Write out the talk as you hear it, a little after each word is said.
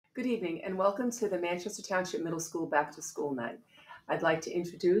Good evening and welcome to the Manchester Township Middle School Back to School Night. I'd like to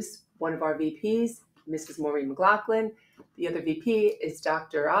introduce one of our VPs, Mrs. Maureen McLaughlin. The other VP is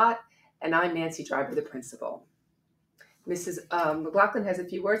Dr. Ott, and I'm Nancy Driver, the principal. Mrs. McLaughlin has a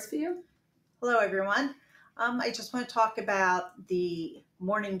few words for you. Hello, everyone. I just want to talk about the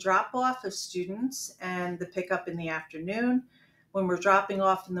morning drop-off of students and the pickup in the afternoon. When we're dropping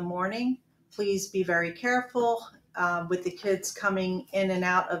off in the morning, please be very careful with the kids coming in and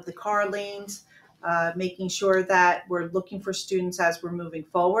out of the car lanes, making sure that we're looking for students as we're moving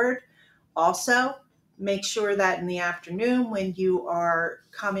forward. Also, make sure that in the afternoon when you are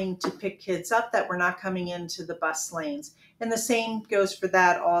coming to pick kids up that we're not coming into the bus lanes. And the same goes for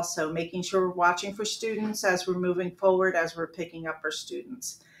that also, making sure we're watching for students as we're moving forward, as we're picking up our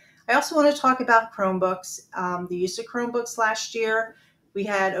students. I also want to talk about Chromebooks. The use of Chromebooks last year, we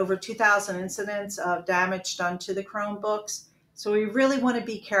had over 2,000 incidents of damage done to the Chromebooks. So we really want to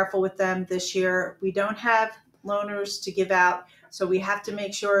be careful with them this year. We don't have loaners to give out, so we have to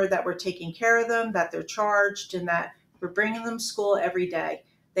make sure that we're taking care of them, that they're charged, and that we're bringing them to school every day.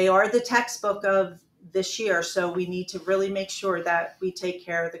 They are the textbook of this year, so we need to really make sure that we take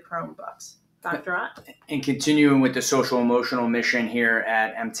care of the Chromebooks. Dr. Ott? And continuing with the social emotional mission here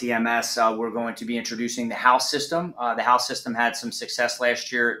at MTMS, we're going to be introducing the house system. The house system had some success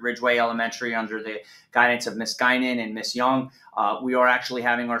last year at Ridgeway Elementary under the guidance of Miss Guinan and Miss Young. We are actually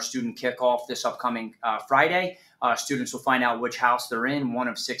having our student kickoff this upcoming Friday. Students will find out which house they're in, one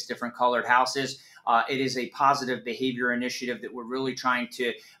of 6 different colored houses. It is a positive behavior initiative that we're really trying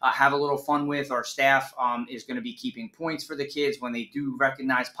to have a little fun with. Our staff is going to be keeping points for the kids when they do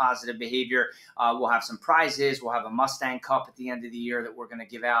recognize positive behavior. We'll have some prizes. We'll have a Mustang Cup at the end of the year that we're going to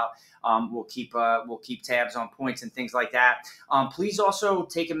give out. We'll keep tabs on points and things like that. Please also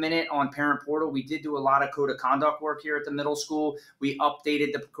take a minute on Parent Portal. We did do a lot of code of conduct work here at the middle school. We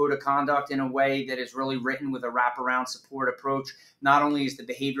updated the code of conduct in a way that is really written with a wraparound support approach. Not only is the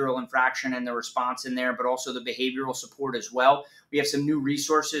behavioral infraction and the response in there, but also the behavioral support as well. We have some new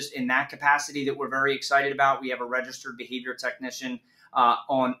resources in that capacity that we're very excited about. We have a registered behavior technician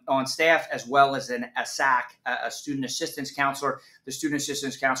on staff, as well as a SAC, a student assistance counselor. The student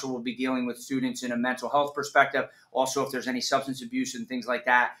assistance counselor will be dealing with students in a mental health perspective, also if there's any substance abuse and things like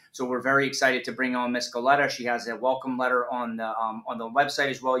that. So we're very excited to bring on Miss Galetta. She has a welcome letter on the website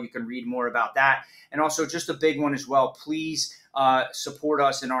as well. You can read more about that. And also just a big one as well, please support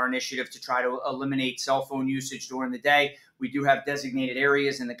us in our initiative to try to eliminate cell phone usage during the day. We do have designated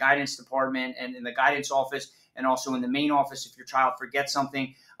areas in the guidance department and in the guidance office, and also in the main office if your child forgets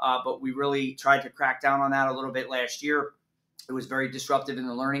something. But we really tried to crack down on that a little bit last year. It was very disruptive in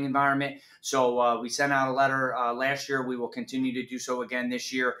the learning environment. So we sent out a letter last year. We will continue to do so again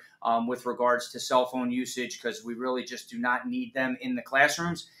this year with regards to cell phone usage, because we really just do not need them in the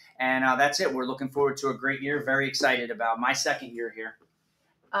classrooms. And that's it. We're looking forward to a great year. Very excited about my second year here.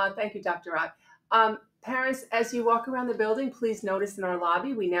 Thank you, Dr. Ott. Parents, as you walk around the building, please notice in our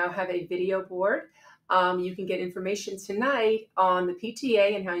lobby, we now have a video board. You can get information tonight on the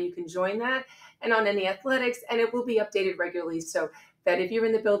PTA and how you can join that, and on any athletics, and it will be updated regularly so that if you're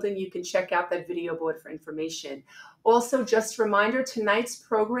in the building, you can check out that video board for information. Also, just a reminder, tonight's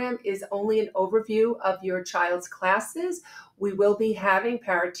program is only an overview of your child's classes. We will be having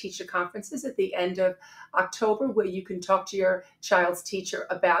parent-teacher conferences at the end of October where you can talk to your child's teacher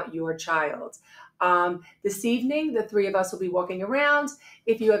about your child. This evening, the 3 of us will be walking around.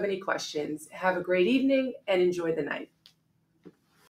 If you have any questions, have a great evening and enjoy the night.